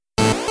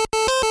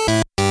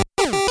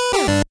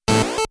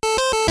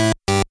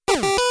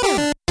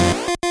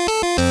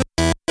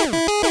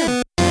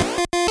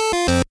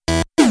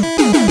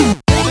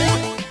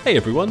Hey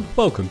everyone,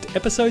 welcome to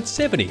episode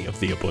 70 of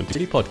the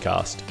Ubuntu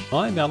podcast.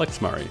 I'm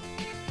Alex Murray.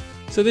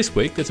 So this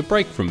week there's a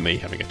break from me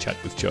having a chat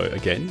with Joe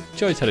again.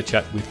 Joe's had a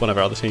chat with one of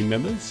our other team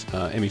members,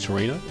 Emmy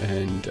Torino,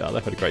 and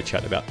they've had a great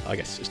chat about, I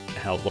guess, just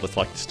what it's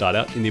like to start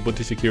out in the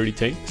Ubuntu security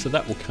team. So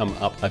that will come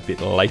up a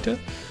bit later.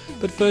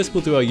 But first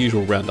we'll do our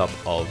usual roundup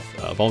of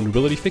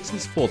vulnerability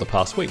fixes for the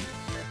past week.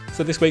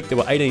 So this week there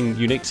were 18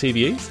 unique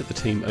CVEs that the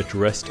team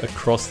addressed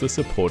across the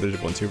supported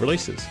Ubuntu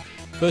releases.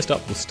 First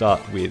up, we'll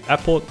start with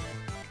AppPort.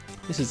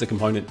 This is a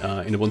component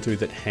in Ubuntu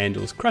that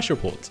handles crash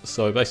reports.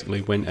 So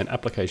basically when an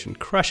application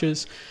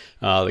crashes,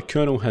 the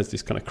kernel has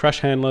this kind of crash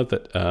handler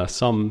that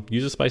some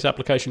user space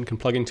application can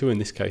plug into. In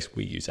this case,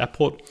 we use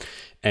AppPort.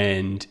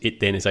 And it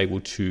then is able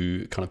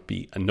to kind of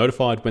be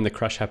notified when the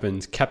crash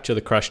happens, capture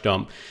the crash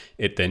dump.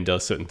 It then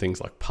does certain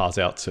things like parse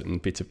out certain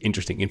bits of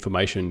interesting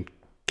information,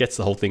 gets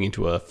the whole thing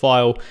into a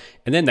file,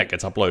 and then that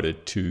gets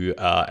uploaded to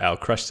our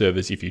crash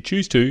servers, if you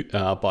choose to,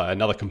 by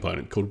another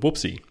component called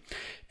Whoopsie.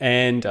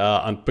 And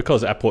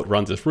because AppPort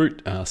runs as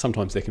root,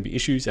 sometimes there can be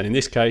issues. And in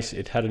this case,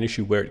 it had an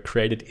issue where it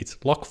created its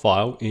lock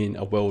file in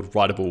a world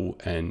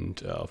writable and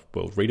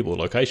world readable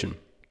location.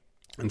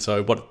 And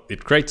so what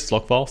it creates this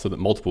lock file so that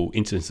multiple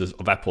instances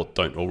of AppPort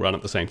don't all run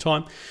at the same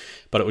time,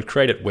 but it would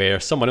create it where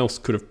someone else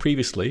could have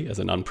previously, as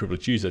an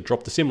unprivileged user,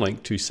 dropped the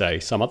symlink to, say,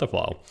 some other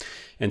file.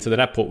 And so then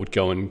AppPort would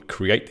go and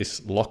create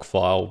this lock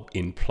file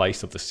in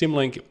place of the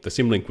symlink. The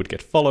symlink would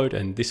get followed,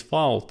 and this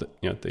file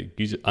that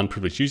the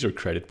unprivileged user had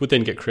created would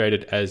then get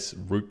created as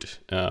root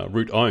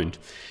owned,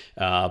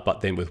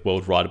 but then with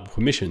world writable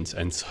permissions.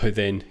 And so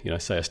then,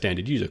 say a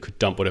standard user could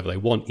dump whatever they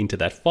want into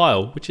that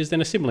file, which is then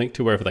a symlink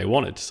to wherever they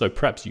wanted. So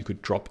perhaps you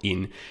could drop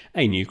in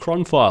a new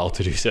cron file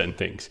to do certain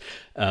things.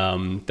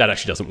 That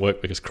actually doesn't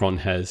work because cron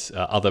has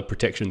other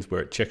protections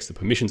where it checks the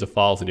permissions of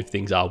files, and if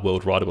things are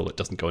world writable, it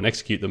doesn't go and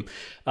execute them.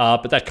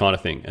 But that kind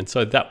of thing. And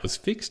so that was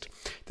fixed.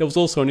 There was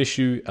also an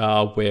issue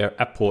where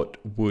AppPort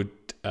would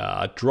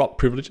drop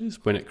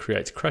privileges when it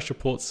creates crash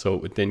reports. So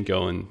it would then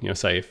go and,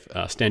 say if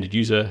a standard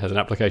user has an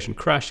application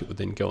crash, it would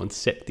then go and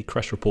set the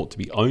crash report to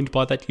be owned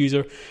by that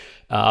user.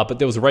 But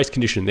there was a race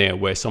condition there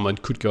where someone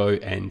could go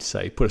and,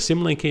 say, put a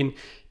symlink in,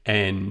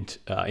 and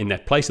in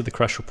that place of the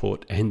crash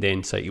report, and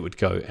then say it would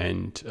go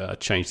and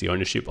change the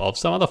ownership of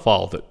some other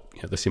file that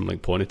the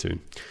symlink pointed to.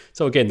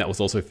 So again, that was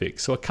also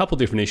fixed. So a couple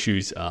different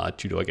issues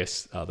due to, I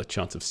guess, the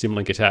chance of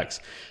symlink attacks.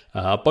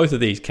 Both of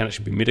these can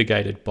actually be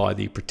mitigated by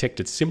the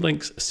protected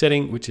symlinks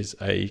setting, which is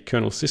a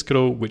kernel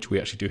sysctl, which we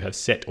actually do have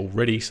set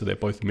already. So they're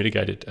both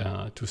mitigated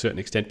to a certain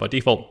extent by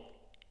default.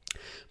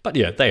 But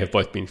yeah, they have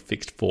both been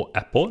fixed for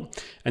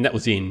AppPort, and that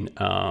was in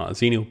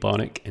Xenial,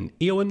 Bionic, and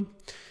Eowyn.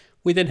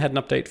 We then had an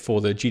update for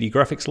the GD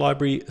graphics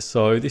library.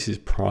 So this is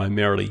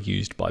primarily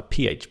used by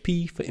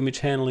PHP for image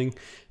handling.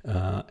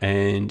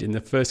 And in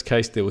the first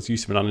case, there was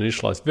use of an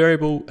uninitialized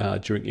variable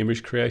during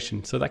image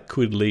creation. So that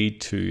could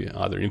lead to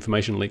either an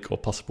information leak or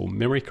possible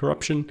memory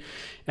corruption.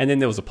 And then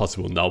there was a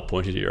possible null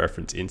pointer to your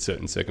reference in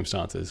certain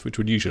circumstances, which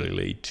would usually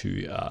lead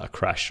to a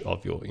crash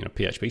of your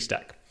PHP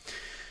stack.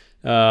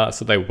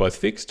 So they were both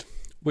fixed.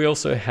 We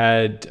also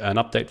had an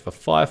update for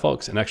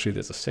Firefox, and actually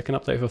there's a second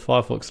update for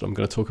Firefox that I'm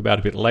going to talk about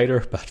a bit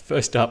later. But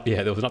first up,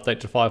 there was an update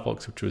to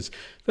Firefox, which was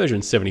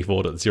version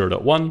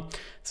 74.0.1.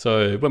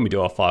 So when we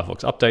do our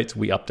Firefox updates,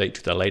 we update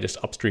to the latest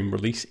upstream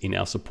release in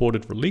our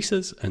supported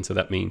releases. And so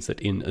that means that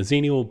in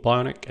Xenial,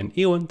 Bionic, and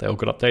Eowyn, they all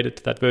got updated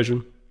to that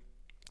version.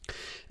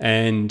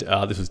 And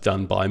this was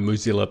done by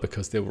Mozilla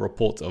because there were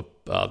reports of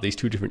these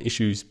two different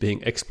issues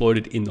being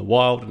exploited in the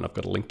wild, and I've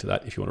got a link to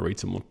that if you want to read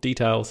some more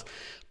details.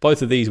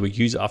 Both of these were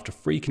user after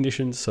free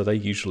conditions, so they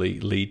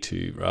usually lead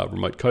to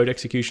remote code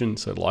execution.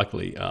 So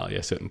likely,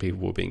 certain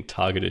people were being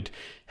targeted,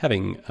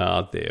 having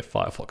their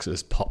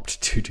Firefoxes popped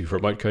to do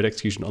remote code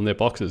execution on their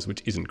boxes,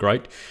 which isn't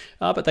great.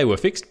 But they were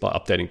fixed by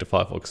updating to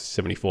Firefox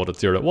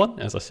 74.0.1,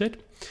 as I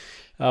said.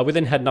 We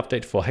then had an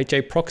update for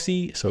HA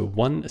proxy, so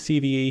one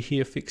CVE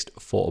here fixed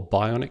for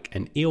Bionic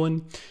and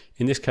Eowyn.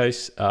 In this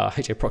case,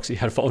 HA proxy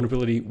had a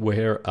vulnerability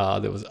where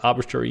there was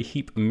arbitrary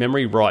heap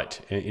memory write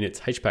in its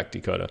HPAC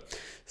decoder.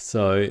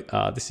 So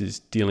this is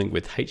dealing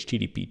with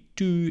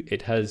HTTP2.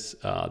 It has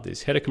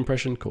this header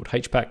compression called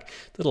HPAC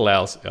that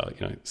allows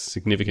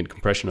significant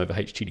compression over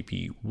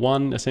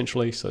HTTP1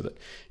 essentially, so that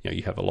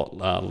you have a lot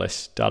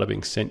less data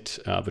being sent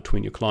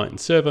between your client and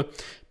server.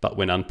 But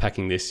when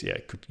unpacking this,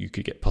 you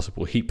could get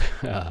possible heap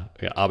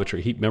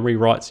arbitrary heap memory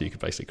write, so you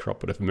could basically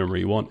crop whatever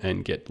memory you want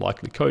and get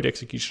likely code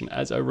execution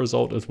as a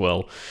result as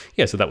well.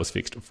 So that was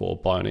fixed for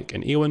Bionic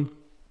and Eowyn.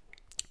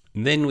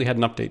 Then we had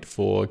an update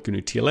for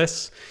GNU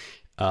TLS.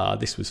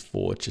 This was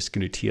for just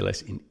GNU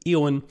TLS in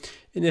Eowyn.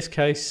 In this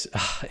case,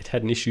 it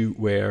had an issue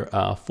where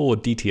for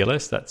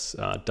DTLS, that's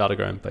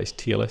datagram-based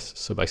TLS,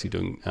 so basically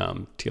doing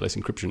TLS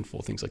encryption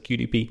for things like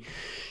UDP,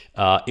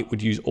 it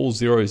would use all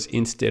zeros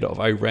instead of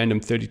a random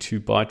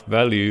 32-byte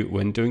value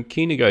when doing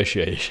key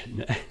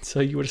negotiation. And so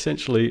you would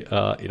essentially,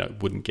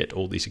 wouldn't get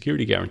all the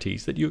security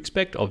guarantees that you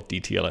expect of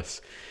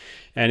DTLS.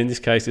 And in this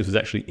case, this was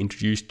actually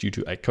introduced due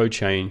to a code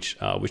change,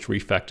 which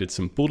refactored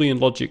some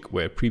Boolean logic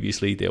where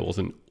previously there was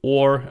an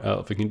or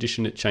of a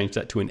condition. It changed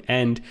that to an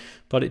and,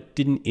 but it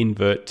didn't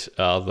invert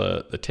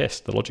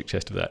the logic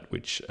test of that,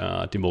 which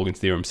De Morgan's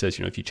theorem says,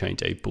 if you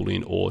change a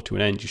Boolean or to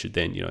an and, you should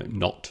then,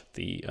 not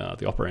the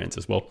operands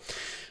as well.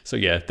 So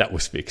yeah, that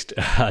was fixed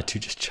to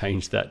just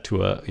change that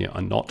to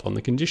a not on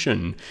the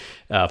condition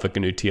for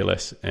GNU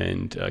TLS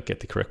and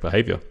get the correct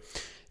behavior.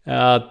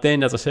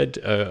 Then, as I said,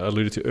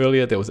 alluded to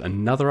earlier, there was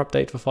another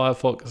update for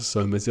Firefox.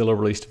 So Mozilla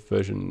released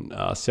version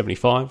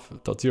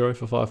 75.0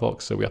 for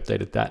Firefox. So we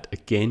updated that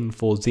again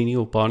for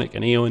Xenial, Bionic,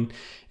 and Eoan.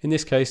 In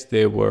this case,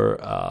 there were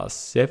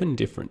 7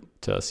 different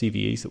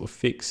CVEs that were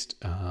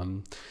fixed.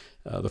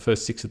 The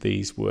first 6 of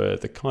these were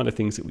the kind of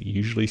things that we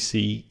usually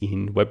see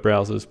in web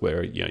browsers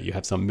where you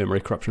have some memory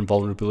corruption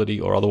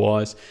vulnerability or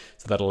otherwise.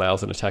 So that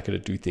allows an attacker to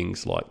do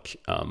things like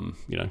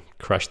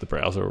crash the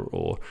browser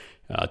or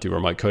do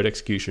remote code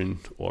execution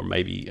or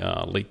maybe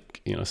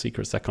leak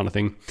secrets, that kind of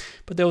thing.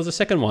 But there was a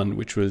second one,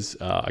 which was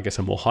I guess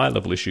a more high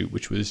level issue,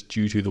 which was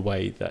due to the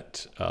way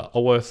that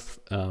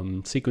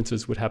OAuth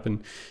sequences would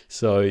happen.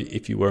 So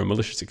if you were a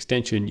malicious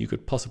extension, you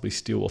could possibly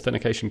steal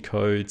authentication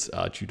codes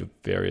due to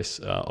various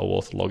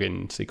OAuth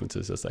login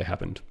sequences as they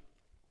happened.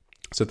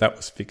 So that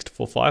was fixed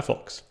for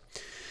Firefox.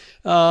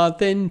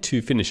 Then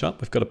to finish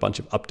up, we've got a bunch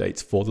of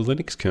updates for the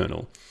Linux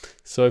kernel.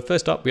 So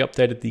first up, we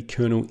updated the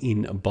kernel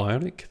in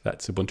Bionic.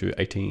 That's Ubuntu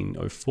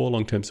 18.04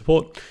 long-term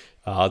support.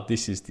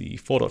 This is the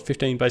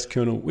 4.15 based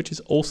kernel, which is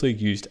also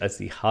used as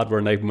the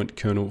hardware enablement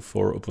kernel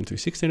for Ubuntu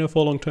 16.04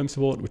 long-term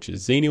support, which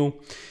is Xenial.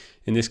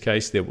 In this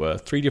case, there were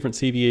 3 different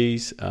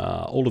CVEs.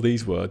 All of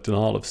these were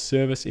denial of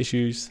service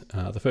issues.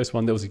 The first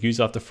one, there was a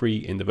use after free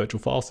in the virtual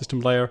file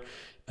system layer.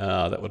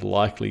 That would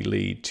likely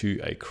lead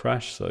to a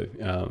crash, so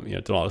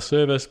denial of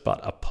service, but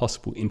a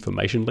possible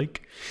information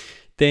leak.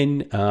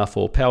 Then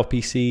for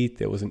PowerPC,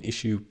 there was an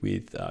issue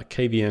with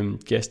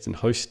KVM guest and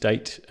host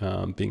state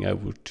being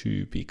able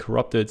to be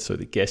corrupted, so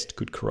the guest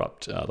could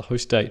corrupt the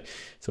host state.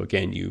 So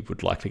again, you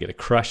would likely get a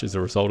crash as a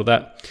result of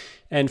that.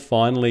 And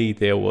finally,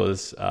 there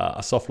was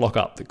a soft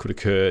lockup that could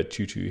occur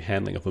due to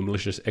handling of a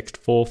malicious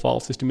ext4 file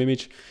system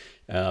image.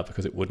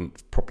 Because it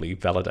wouldn't properly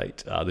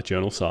validate the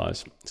journal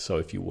size. So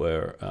if you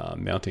were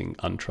mounting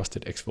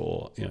untrusted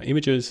ext4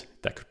 images,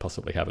 that could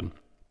possibly happen.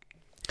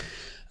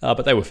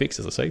 But they were fixed,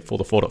 as I say, for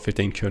the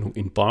 4.15 kernel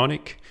in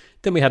Bionic.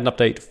 Then we had an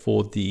update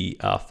for the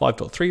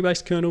 5.3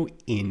 based kernel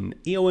in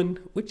Eoan,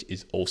 which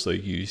is also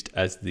used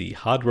as the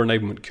hardware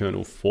enablement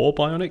kernel for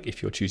Bionic,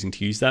 if you're choosing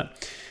to use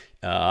that.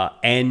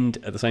 And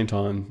at the same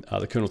time,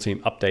 the kernel team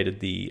updated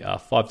the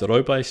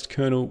 5.0 based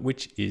kernel,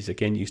 which is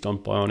again used on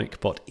Bionic,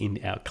 but in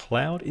our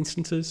cloud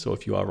instances. So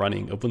if you are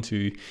running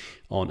Ubuntu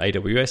on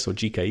AWS or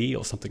GKE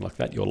or something like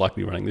that, you're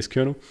likely running this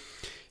kernel.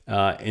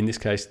 In this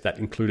case, that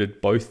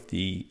included both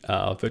the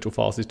virtual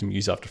file system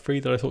use after free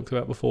that I talked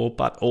about before,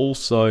 but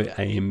also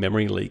a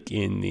memory leak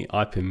in the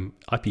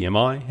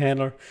IPMI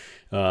handler.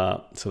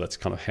 So that's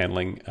kind of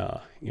handling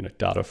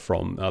data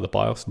from the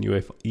BIOS and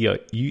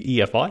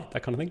UEFI,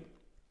 that kind of thing.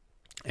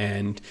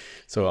 And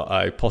so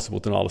a possible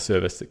denial of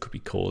service that could be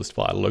caused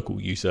by a local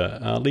user,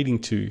 leading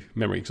to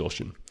memory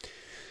exhaustion.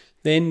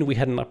 Then we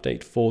had an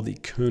update for the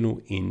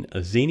kernel in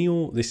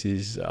Xenial. This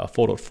is a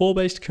 4.4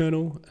 based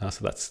kernel.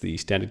 So that's the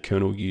standard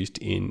kernel used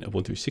in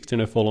Ubuntu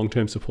 16.04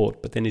 long-term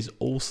support, but then is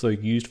also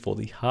used for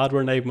the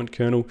hardware enablement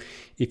kernel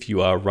if you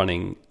are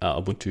running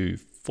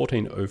Ubuntu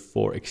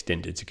 14.04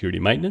 extended security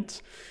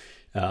maintenance.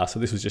 So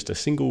this was just a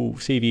single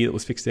CVE that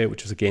was fixed there,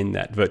 which was again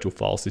that virtual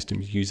file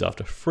system use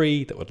after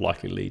free that would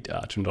likely lead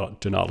to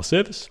denial of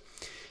service.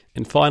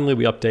 And finally,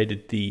 we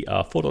updated the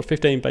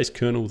 4.15 based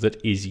kernel that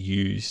is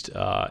used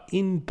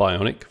in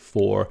Bionic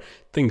for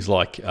things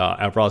like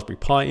our Raspberry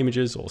Pi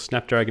images or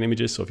Snapdragon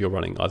images. So if you're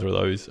running either of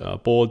those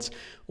boards,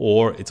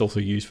 or it's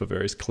also used for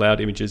various cloud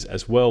images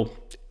as well.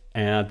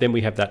 Then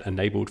we have that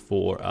enabled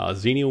for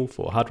Xenial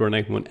for hardware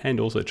enablement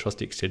and also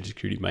Trusty Extended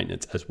Security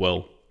Maintenance as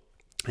well.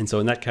 And so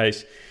in that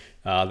case,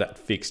 that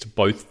fixed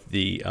both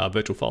the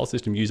virtual file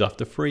system use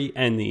after free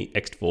and the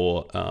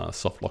ext4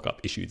 soft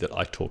lockup issue that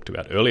I talked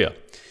about earlier.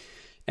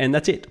 And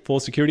that's it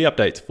for security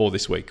updates for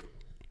this week.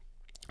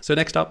 So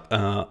next up,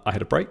 I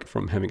had a break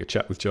from having a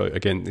chat with Joe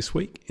again this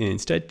week.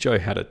 Instead, Joe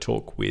had a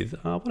talk with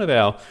one of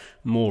our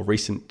more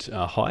recent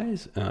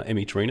hires,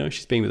 Emmy Torino.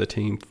 She's been with the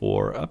team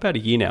for about a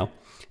year now.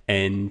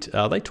 And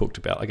they talked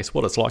about, I guess,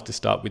 what it's like to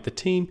start with the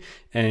team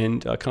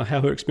and kind of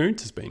how her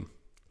experience has been.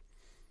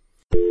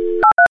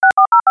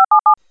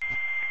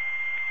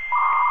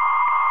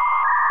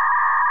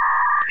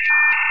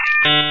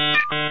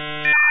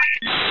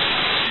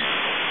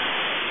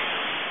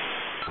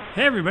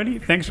 Hey everybody,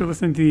 thanks for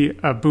listening to the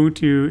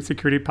Ubuntu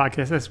Security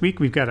Podcast this week.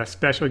 We've got a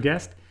special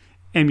guest,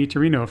 Emmy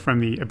Torino from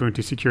the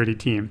Ubuntu Security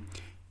team.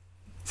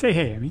 Say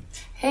hey, Emmy.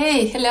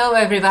 Hey, hello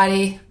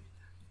everybody.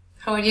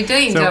 How are you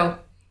doing, Joe?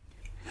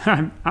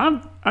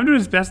 I'm doing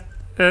as best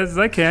as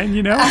I can,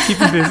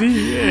 keeping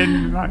busy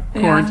in my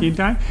quarantine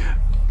time.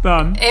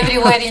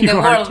 Everywhere in the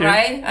world,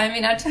 right? I'm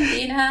in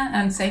Argentina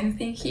and same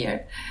thing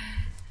here.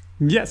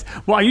 Yes.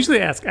 Well, I usually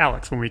ask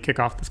Alex when we kick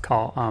off this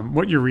call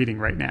what you're reading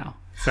right now.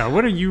 So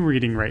what are you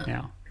reading right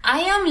now? I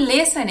am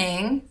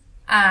listening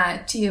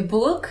to a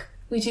book,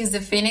 which is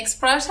the Phoenix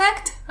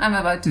Project. I'm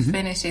about to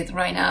finish it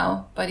right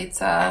now, but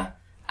it's an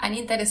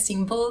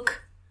interesting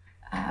book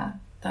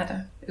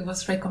that it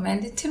was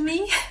recommended to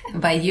me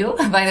by you,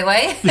 by the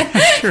way.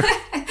 Sure.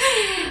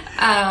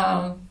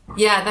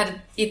 That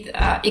it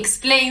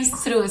explains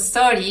through a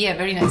story, a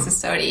very nice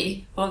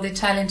story, all the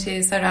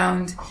challenges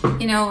around,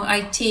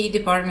 IT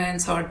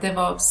departments or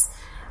DevOps,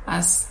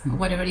 as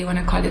whatever you want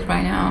to call it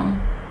right now.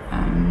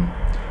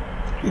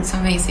 It's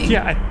amazing.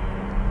 Yeah,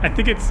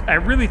 I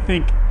really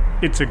think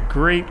it's a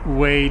great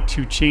way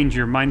to change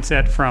your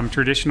mindset from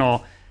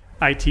traditional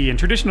IT and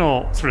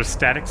traditional sort of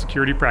static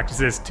security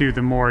practices to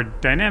the more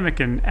dynamic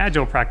and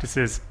agile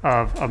practices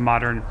of a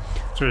modern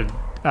sort of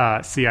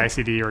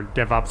CI/CD or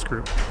DevOps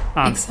group.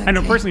 Exactly. I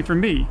know personally for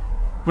me,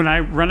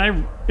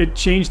 it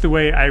changed the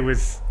way I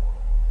was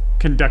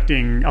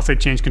conducting, I'll say,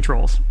 change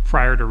controls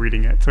prior to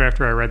reading it. So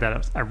after I read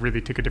that, I really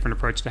took a different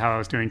approach to how I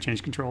was doing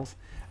change controls.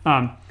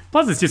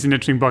 Plus, it's just an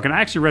interesting book. And I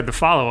actually read the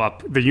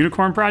follow-up, The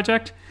Unicorn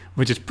Project,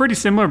 which is pretty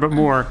similar, but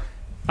more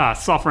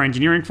software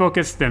engineering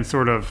focused than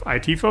sort of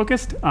IT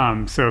focused.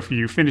 So if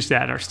you finish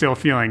that or are still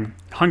feeling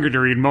hungry to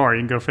read more,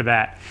 you can go for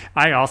that.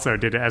 I also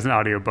did it as an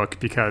audiobook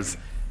because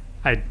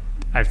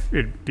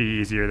it'd be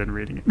easier than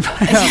reading it.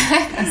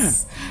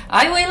 Yes,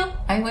 I will.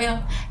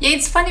 Yeah,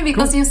 it's funny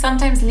because you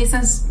sometimes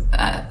listen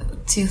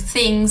to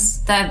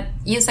things that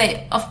you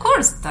say, of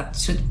course, that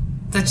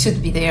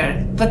should be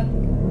there, but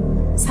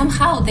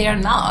somehow they are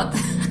not.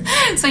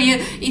 So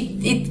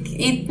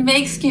it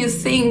makes you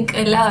think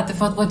a lot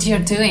about what you're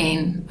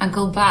doing and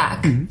go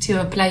back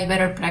to apply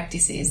better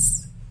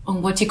practices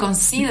on what you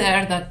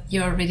consider that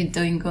you're already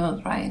doing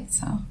good, right?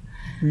 So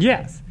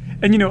yes,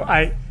 and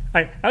I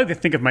like to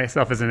think of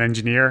myself as an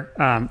engineer,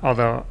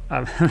 although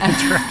I'm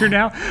a director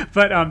now.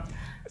 But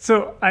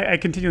so I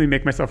continually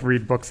make myself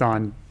read books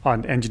on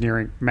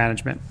engineering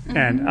management,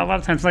 and a lot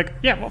of times,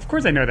 of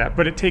course I know that,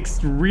 but it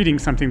takes reading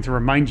something to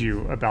remind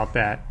you about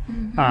that,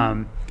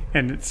 and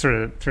it's sort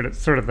of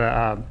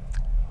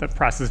the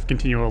process of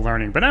continual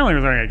learning. But not only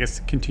learning, I guess,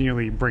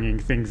 continually bringing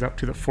things up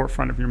to the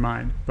forefront of your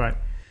mind. But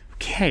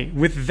okay,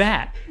 with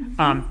that,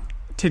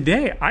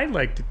 today I'd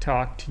like to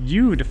talk to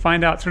you to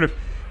find out sort of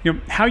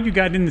how you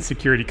got into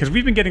security, because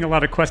we've been getting a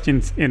lot of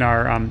questions in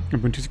our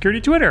Ubuntu Security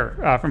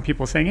Twitter from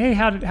people saying, hey,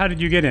 how did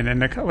you get in?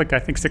 And I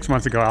think 6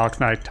 months ago, Alex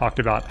and I talked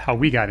about how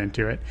we got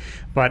into it.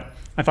 But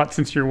I thought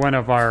since you're one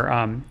of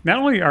our, not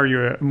only are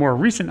you a more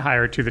recent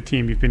hire to the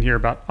team, you've been here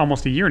about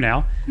almost a year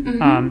now,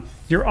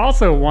 you're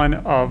also one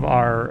of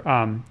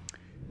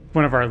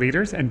our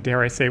leaders, and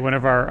dare I say, one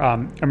of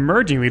our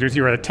emerging leaders.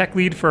 You are a tech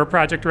lead for a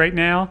project right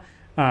now.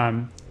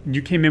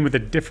 You came in with a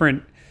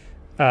different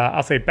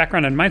I'll say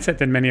background and mindset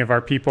than many of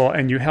our people,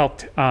 and you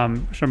helped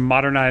sort of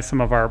modernize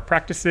some of our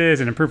practices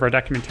and improve our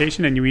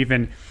documentation, and you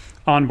even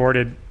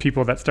onboarded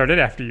people that started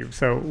after you.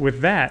 So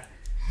with that,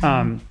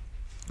 why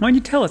don't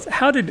you tell us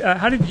how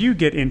did you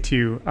get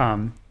into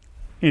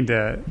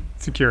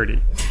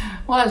security?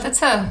 Well,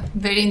 that's a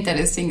very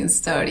interesting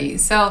story.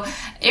 So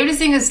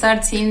everything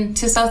starts in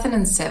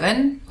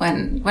 2007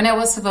 when I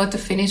was about to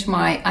finish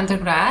my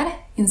undergrad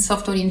in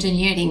software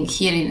engineering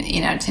here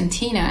in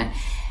Argentina.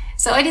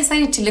 So I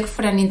decided to look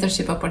for an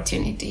internship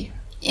opportunity.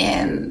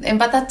 And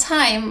by that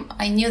time,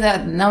 I knew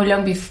that not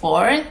long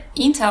before,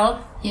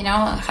 Intel,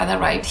 had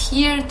arrived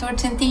here to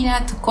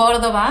Argentina, to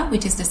Cordoba,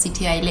 which is the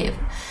city I live,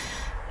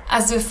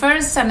 as the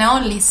first and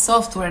only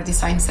software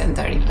design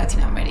center in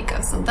Latin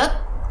America. So that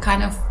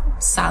kind of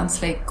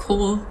sounds like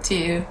cool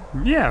to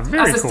very as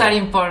a cool.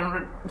 starting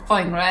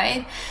point,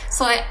 right?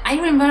 So I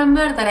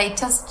remember that I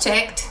just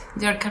checked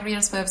their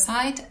careers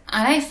website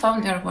and I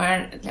found they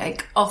were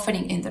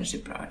offering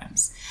internship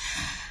programs.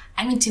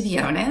 I mean, to be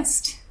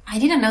honest, I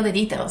didn't know the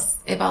details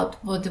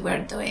about what they were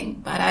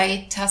doing, but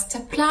I just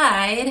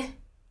applied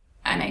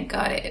and I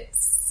got it.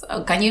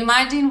 So can you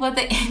imagine what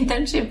the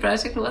internship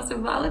project was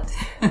about?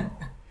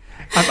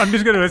 I'm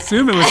just going to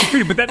assume it was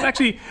security, but that's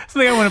actually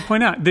something I want to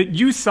point out, that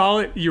you saw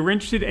it, you were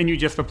interested, and you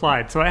just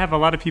applied. So I have a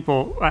lot of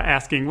people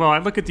asking, well, I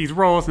look at these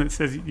roles and it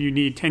says you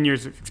need 10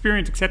 years of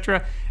experience,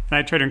 etc. And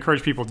I try to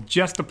encourage people,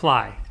 just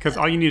apply, because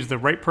all you need is the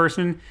right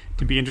person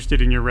to be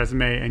interested in your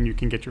resume, and you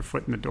can get your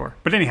foot in the door.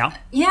 But anyhow,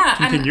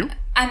 continue.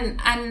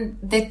 And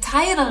the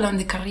title on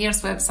the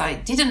careers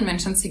website didn't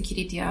mention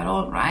security at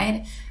all,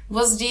 right?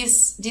 Was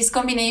this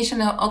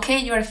combination of, okay,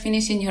 you are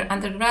finishing your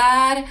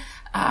undergrad,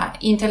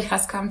 Intel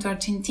has come to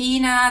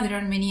Argentina, there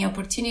are many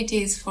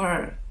opportunities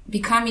for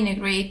becoming a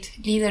great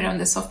leader on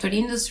the software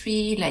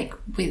industry,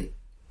 with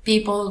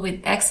people with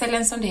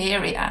excellence on the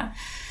area.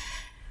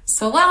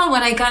 So,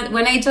 when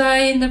I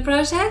joined the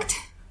project,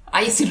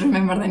 I still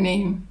remember the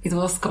name. It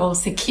was called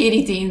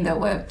Security in the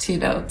Web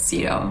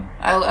 2.0.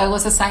 I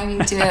was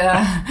assigned to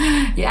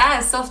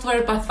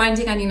software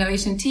pathfinding and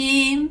innovation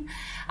team.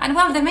 And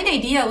well, the main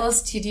idea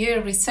was to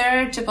do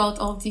research about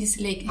all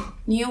these like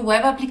new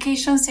web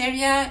applications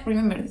area.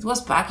 Remember, it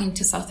was back in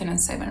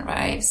 2007,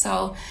 right?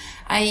 So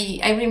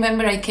I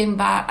remember I came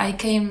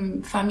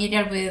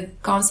familiar with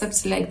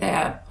concepts like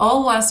the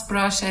OWASP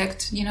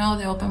project, you know,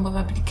 the Open Web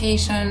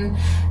Application,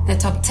 the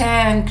Top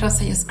 10,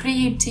 cross-site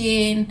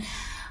scripting,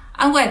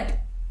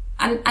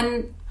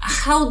 and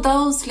how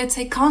those, let's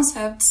say,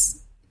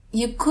 concepts,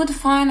 you could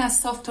find a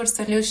software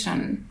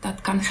solution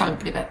that can help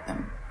prevent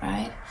them,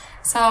 right?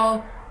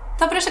 So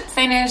the project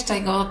finished, I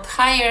got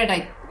hired,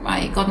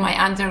 I got my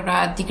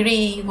undergrad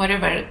degree,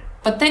 whatever.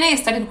 But then I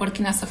started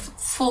working as a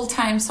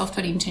full-time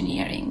software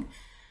engineering.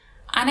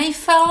 And I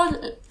felt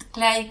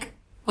like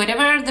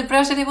whatever the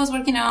project I was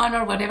working on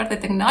or whatever the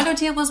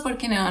technology I was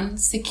working on,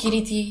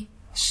 security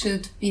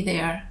should be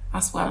there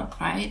as well,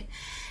 right?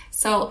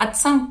 So at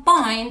some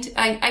point,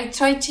 I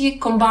tried to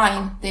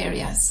combine the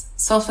areas,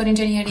 software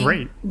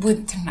engineering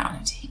with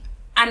technology.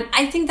 And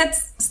I think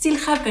that's still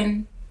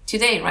happened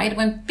today, right?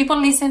 When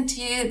people listen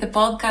to the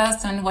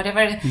podcast and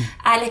whatever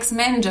Alex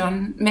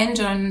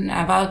mentioned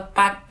about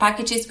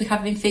packages we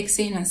have been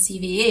fixing and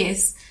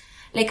CVEs,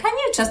 like, can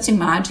you just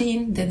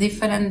imagine the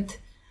different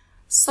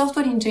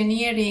software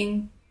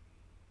engineering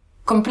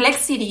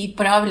complexity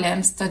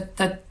problems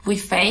that we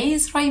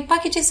face, right?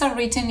 Packages are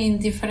written in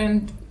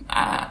different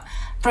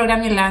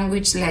programming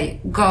language like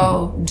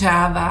Go,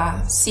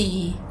 Java,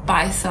 C,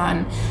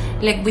 Python.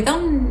 Like, we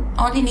don't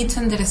only need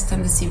to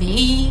understand the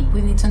CVE,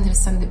 we need to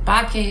understand the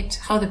package,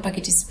 how the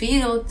package is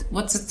built,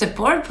 what's the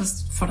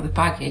purpose for the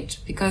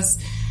package, because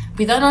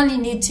we don't only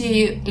need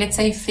to, let's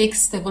say,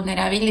 fix the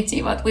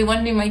vulnerability, but we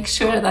want to make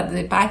sure that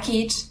the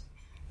package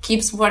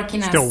keeps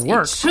working as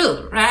it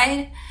should,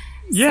 right?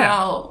 Yeah.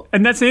 So,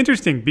 and that's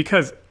interesting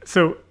because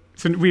so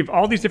we have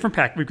all these different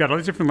we've got all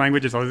these different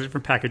languages, all these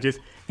different packages.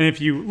 And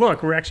if you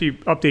look, we're actually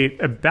update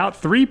about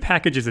 3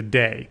 packages a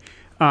day.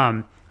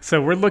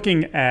 So we're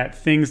looking at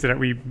things that are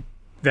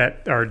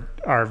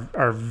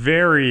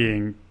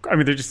varying. I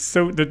mean, they're just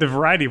so the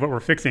variety of what we're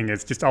fixing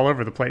is just all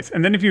over the place.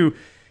 And then if you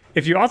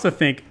also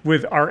think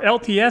with our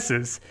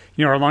LTSs,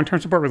 you know, our long-term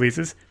support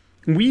releases,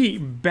 we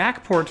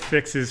backport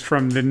fixes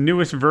from the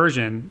newest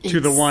version to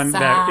the one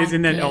that is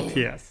in that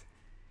LTS.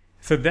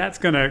 So that's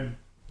going to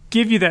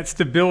give you that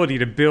stability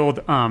to build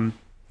on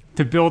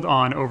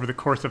over the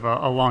course of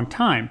a long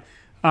time,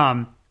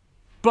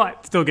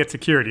 but still get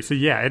security. So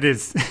yeah, it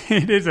is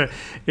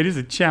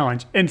a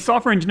challenge. And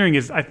software engineering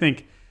is, I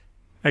think,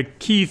 a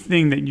key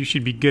thing that you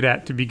should be good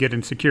at to be good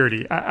in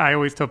security. I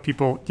always tell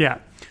people,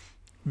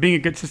 being a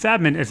good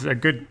sysadmin is a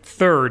good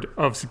third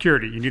of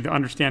security. You need to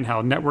understand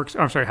how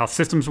how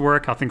systems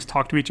work, how things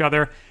talk to each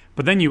other.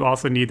 But then you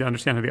also need to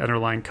understand how the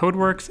underlying code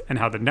works and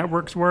how the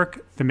networks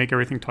work to make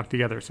everything talk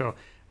together. So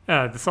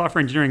the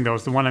software engineering, though,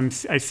 is the one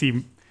I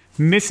see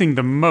missing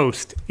the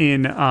most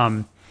in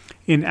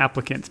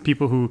applicants,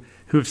 people who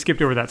have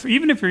skipped over that. So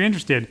even if you're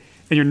interested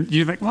and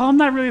you're like, well, I'm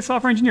not really a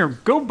software engineer,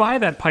 go buy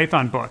that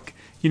Python book,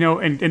 you know,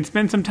 and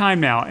spend some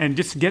time now and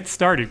just get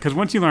started. Because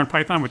once you learn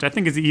Python, which I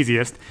think is the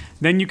easiest,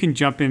 then you can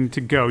jump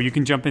into Go, you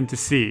can jump into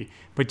C,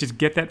 but just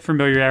get that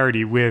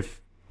familiarity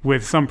with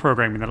some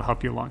programming that'll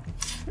help you along.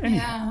 Anyway.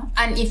 Yeah,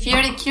 and if you're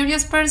a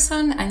curious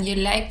person and you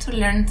like to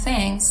learn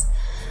things,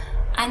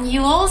 and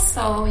you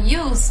also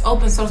use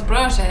open source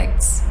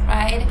projects,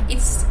 right?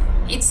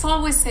 It's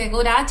always a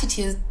good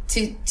attitude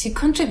to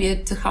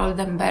contribute to help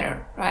them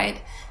better,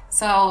 right?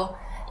 So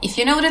if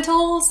you know the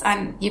tools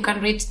and you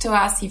can reach to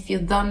us if you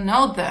don't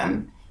know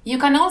them, you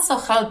can also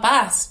help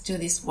us do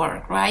this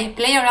work, right?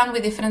 Play around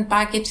with different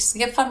packages,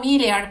 get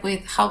familiar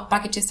with how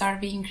packages are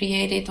being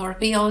created or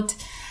built,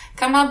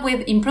 come up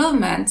with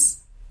improvements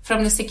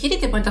from the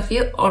security point of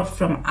view or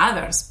from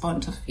others'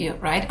 point of view,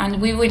 right?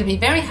 And we will be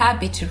very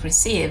happy to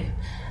receive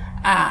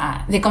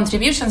the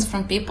contributions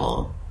from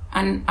people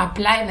and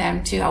apply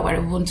them to our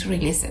Ubuntu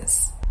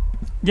releases.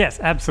 Yes,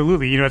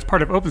 absolutely. You know, as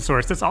part of open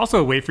source, that's also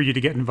a way for you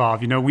to get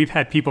involved. You know, we've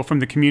had people from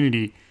the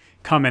community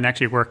come and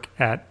actually work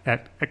at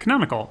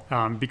Canonical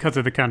because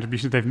of the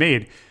contributions they've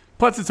made.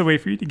 Plus, it's a way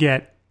for you to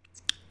get,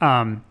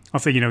 I'll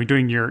say, you know,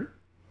 doing your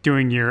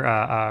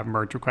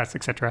merge requests,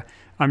 etc.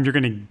 You're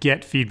going to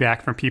get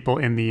feedback from people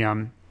in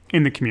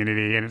the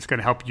community, and it's going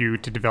to help you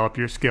to develop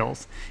your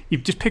skills. You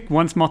just pick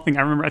one small thing.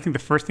 I think the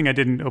first thing I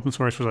did in open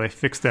source was I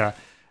fixed a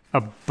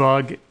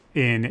bug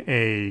in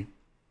a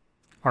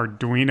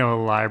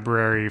Arduino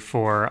library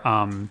for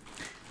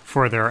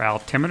their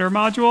altimeter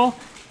module,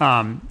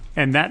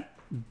 and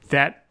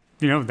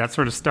that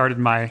sort of started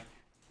my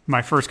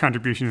first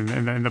contribution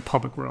in the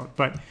public world.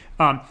 But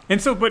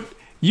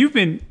you've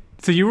been.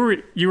 So you were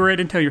at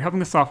Intel, you were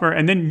helping the software,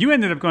 and then you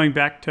ended up going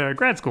back to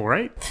grad school,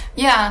 right?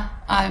 Yeah,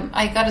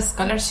 I got a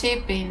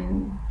scholarship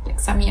in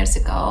some years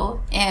ago,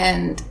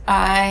 and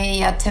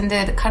I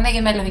attended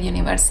Carnegie Mellon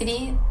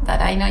University, that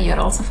I know you're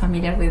also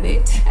familiar with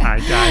it.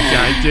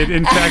 I did,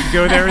 in fact,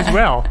 go there as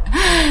well.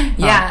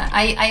 Yeah,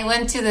 I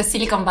went to the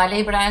Silicon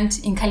Valley branch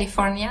in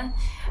California,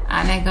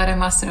 and I got a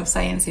Master of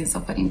Science in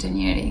Software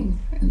Engineering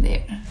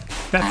there.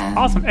 That's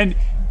awesome. And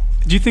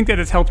do you think that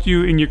has helped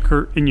you in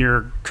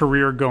your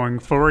career going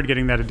forward,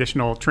 getting that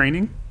additional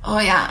training? Oh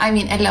yeah, I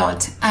mean, a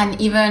lot. And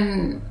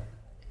even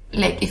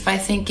like if I'm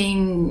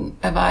thinking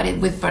about it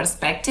with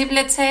perspective,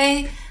 let's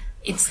say,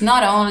 it's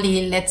not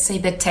only, let's say,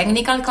 the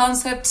technical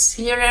concepts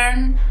you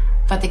learn,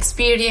 but the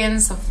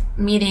experience of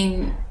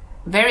meeting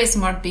very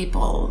smart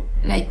people,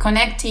 like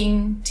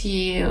connecting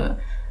to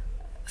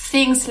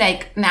things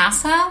like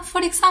NASA,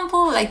 for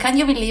example. Like, can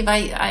you believe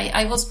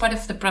I was part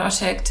of the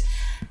project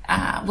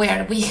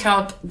where we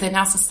helped the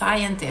NASA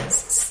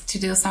scientists to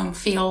do some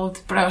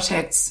field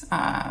projects.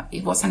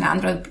 It was an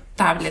Android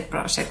tablet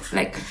project.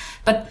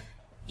 But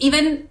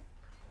even,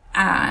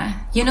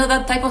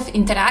 that type of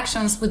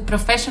interactions with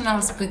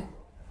professionals with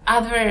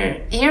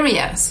other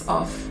areas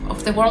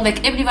of the world,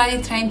 like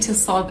everybody trying to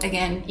solve,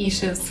 again,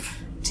 issues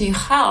to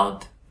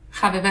help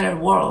have a better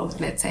world,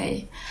 let's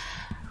say.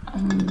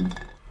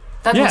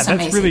 That was amazing.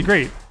 That's really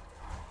great.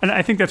 And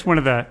I think that's one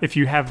of the, if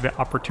you have the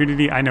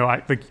opportunity, I know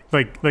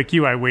like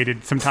you, I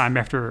waited some time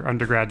after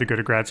undergrad to go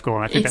to grad school,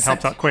 and I think that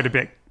helps out quite a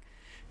bit,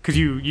 because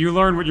you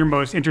learn what you're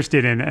most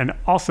interested in, and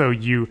also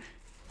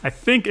I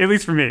think, at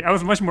least for me, I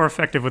was much more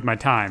effective with my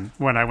time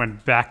when I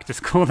went back to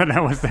school than I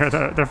was there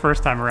the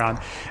first time around,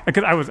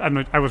 because I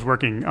was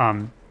working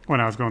when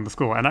I was going to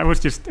school, and I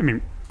was just,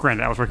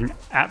 granted, I was working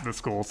at the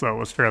school, so it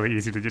was fairly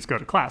easy to just go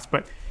to class,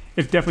 but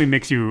it definitely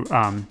makes you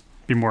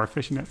be more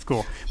efficient at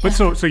school. But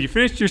so you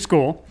finished your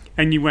school,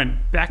 and you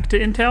went back to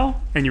Intel,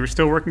 and you were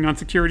still working on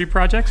security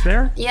projects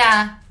there?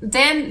 Yeah.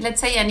 Then,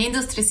 let's say, an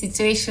industry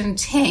situation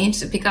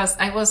changed, because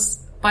I was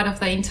part of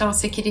the Intel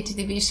security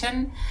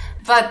division.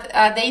 But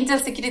the Intel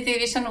security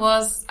division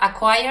was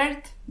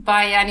acquired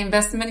by an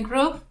investment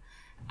group.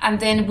 And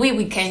then we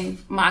became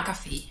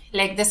McAfee.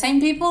 Like the same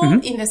people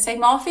in the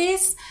same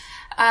office,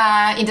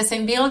 in the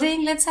same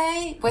building, let's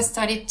say, we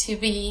started to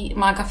be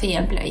McAfee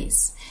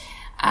employees.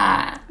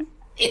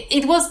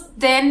 It was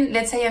then,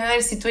 let's say,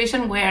 another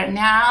situation where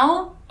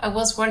now I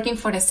was working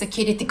for a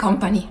security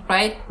company,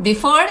 right?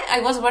 Before, I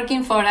was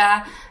working for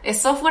a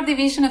software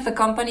division of a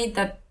company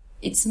that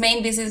its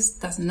main business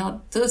does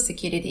not do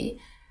security.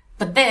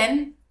 But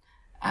then,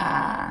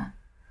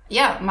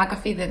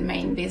 McAfee, the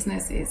main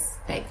business is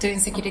like doing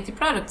security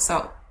products.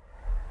 So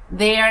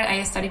there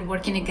I started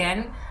working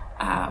again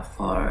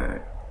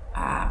for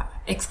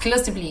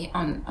exclusively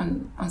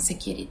on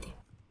security.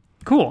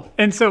 Cool.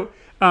 And so,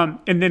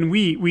 and then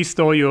we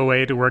stole you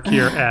away to work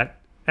here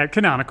at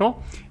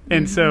Canonical.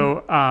 And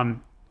so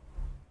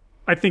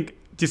I think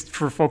just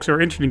for folks who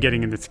are interested in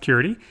getting into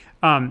security,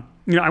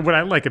 what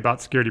I like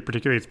about security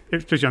particularly,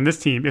 especially on this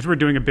team, is we're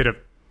doing a bit of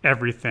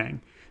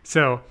everything.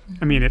 So,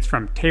 it's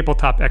from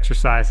tabletop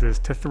exercises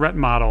to threat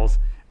models,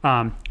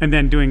 and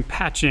then doing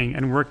patching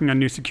and working on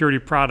new security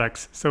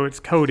products. So it's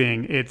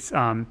coding, it's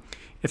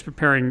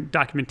preparing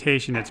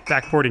documentation, it's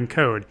backporting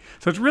code.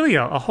 So it's really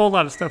a whole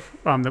lot of stuff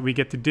that we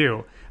get to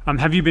do.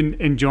 Have you been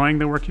enjoying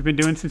the work you've been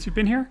doing since you've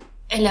been here?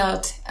 A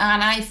lot.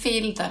 And I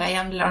feel that I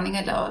am learning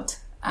a lot.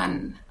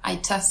 And I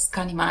just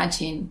can't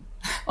imagine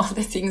all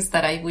the things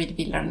that I will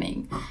be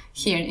learning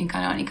here in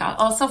Canonical.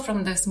 Also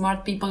from the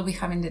smart people we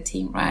have in the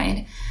team,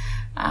 right?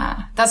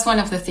 That's one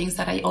of the things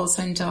that I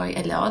also enjoy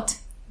a lot.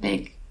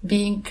 Like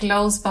being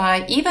close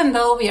by, even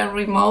though we are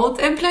remote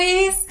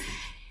employees,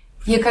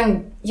 you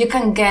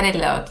can get a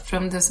lot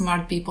from the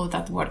smart people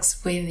that works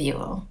with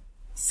you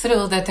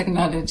through the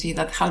technology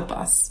that help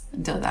us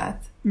do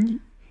that.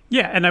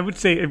 Yeah, and I would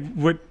say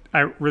what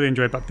I really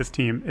enjoy about this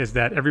team is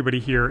that everybody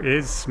here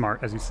is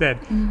smart, as you said,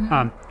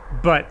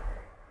 but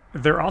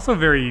they're also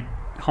very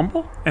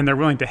humble, and they're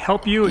willing to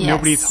help you. Yes.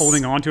 Nobody's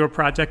holding on to a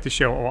project to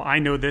show, oh, I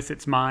know this,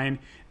 it's mine.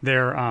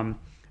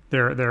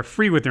 They're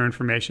free with their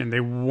information.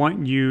 They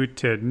want you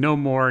to know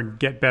more,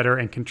 get better,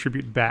 and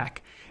contribute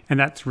back. And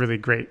that's really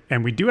great.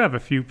 And we do have a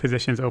few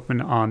positions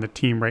open on the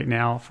team right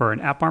now for an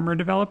AppArmor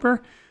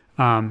developer.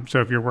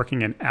 So if you're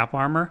working in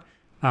AppArmor,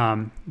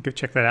 go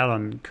check that out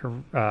on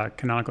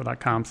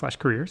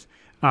canonical.com/careers.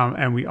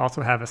 And we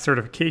also have a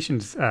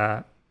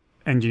certifications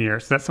engineer.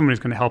 So that's someone who's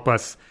going to help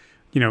us,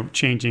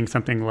 changing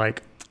something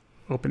like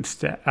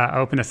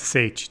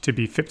OpenSSH to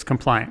be FIPS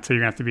compliant. So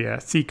you're going to have to be a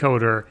C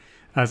coder,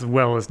 as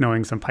well as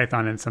knowing some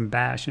Python and some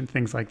Bash and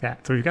things like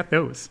that. So we've got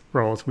those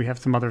roles. We have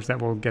some others that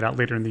will get out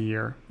later in the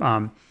year.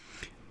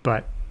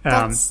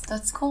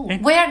 That's cool.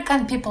 Where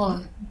can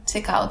people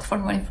check out for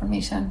more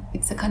information?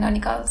 It's the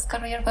Canonical's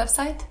career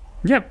website?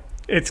 Yep.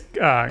 It's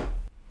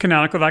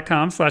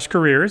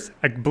canonical.com/careers.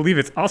 I believe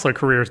it's also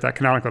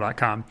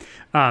careers.canonical.com.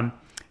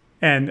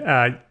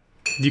 And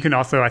you can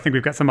also, I think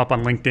we've got some up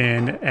on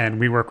LinkedIn, and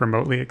we work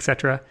remotely,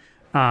 etc.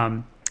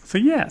 So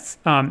yes,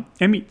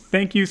 Emmy,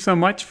 thank you so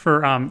much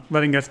for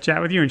letting us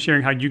chat with you and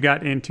sharing how you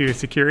got into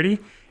security.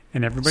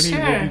 And everybody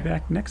will be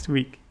back next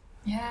week.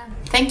 Yeah.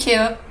 Thank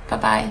you.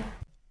 Bye-bye.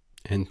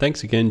 And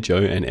thanks again, Joe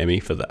and Emmy,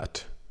 for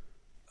that.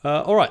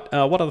 All right,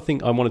 one other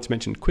thing I wanted to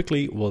mention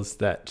quickly was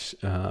that,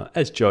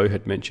 as Joe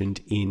had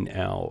mentioned in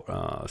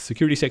our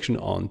security section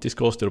on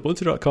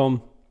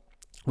discourse.ubuntu.com,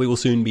 we will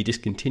soon be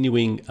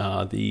discontinuing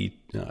the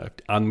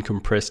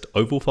uncompressed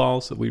OVAL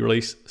files that we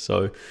release.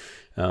 So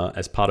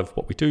as part of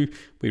what we do,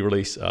 we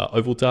release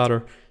OVAL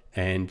data,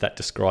 and that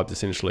describes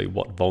essentially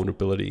what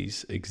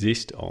vulnerabilities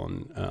exist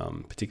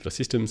on particular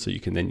systems. So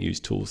you can then use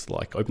tools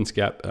like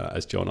OpenSCAP,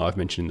 as Joe and I have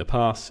mentioned in the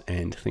past,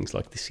 and things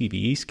like the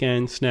CVE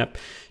scan snap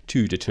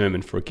to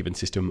determine for a given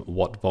system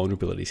what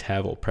vulnerabilities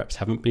have or perhaps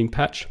haven't been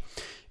patched.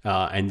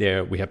 And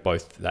there we have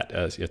both that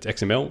as it's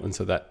XML, and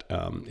so that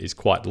is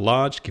quite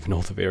large given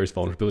all the various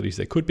vulnerabilities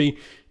there could be.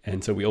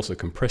 And so we also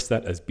compress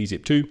that as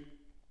bzip2.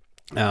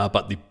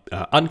 But the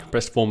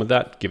uncompressed form of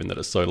that, given that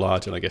it's so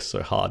large and I guess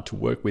so hard to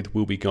work with,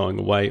 will be going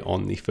away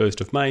on the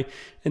 1st of May,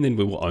 and then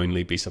we will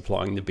only be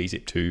supplying the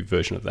bzip2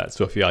 version of that.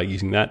 So if you are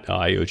using that,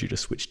 I urge you to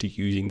switch to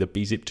using the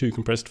bzip2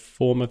 compressed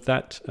form of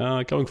that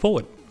going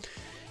forward.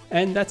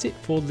 And that's it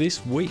for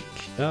this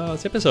week's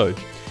episode.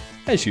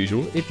 As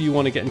usual, if you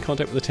want to get in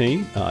contact with the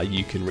team,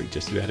 you can reach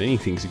us about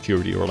anything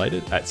security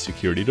related at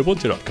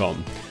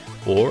security.ubuntu.com.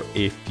 Or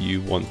if you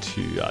want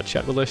to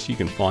chat with us, you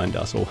can find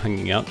us all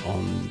hanging out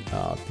on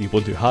the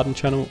Ubuntu Harden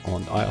channel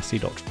on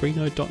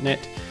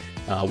irc.freenode.net.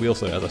 We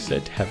also, as I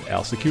said, have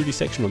our security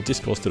section on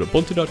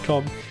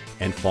discourse.ubuntu.com.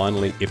 And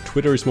finally, if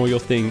Twitter is more your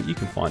thing, you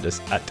can find us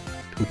at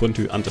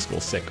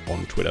Ubuntu_sec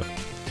on Twitter.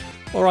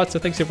 All right, so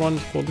thanks everyone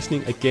for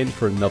listening again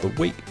for another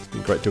week. It's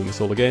been great doing this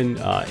all again.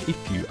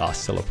 If you are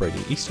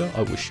celebrating Easter,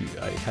 I wish you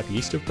a happy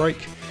Easter break.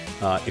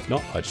 If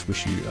not, I just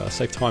wish you a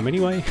safe time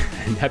anyway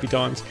and happy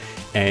times.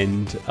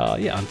 And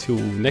until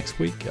next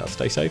week,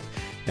 stay safe.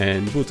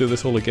 And we'll do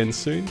this all again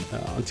soon.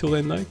 Until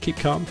then, though, keep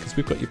calm because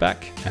we've got your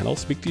back. And I'll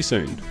speak to you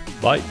soon.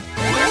 Bye.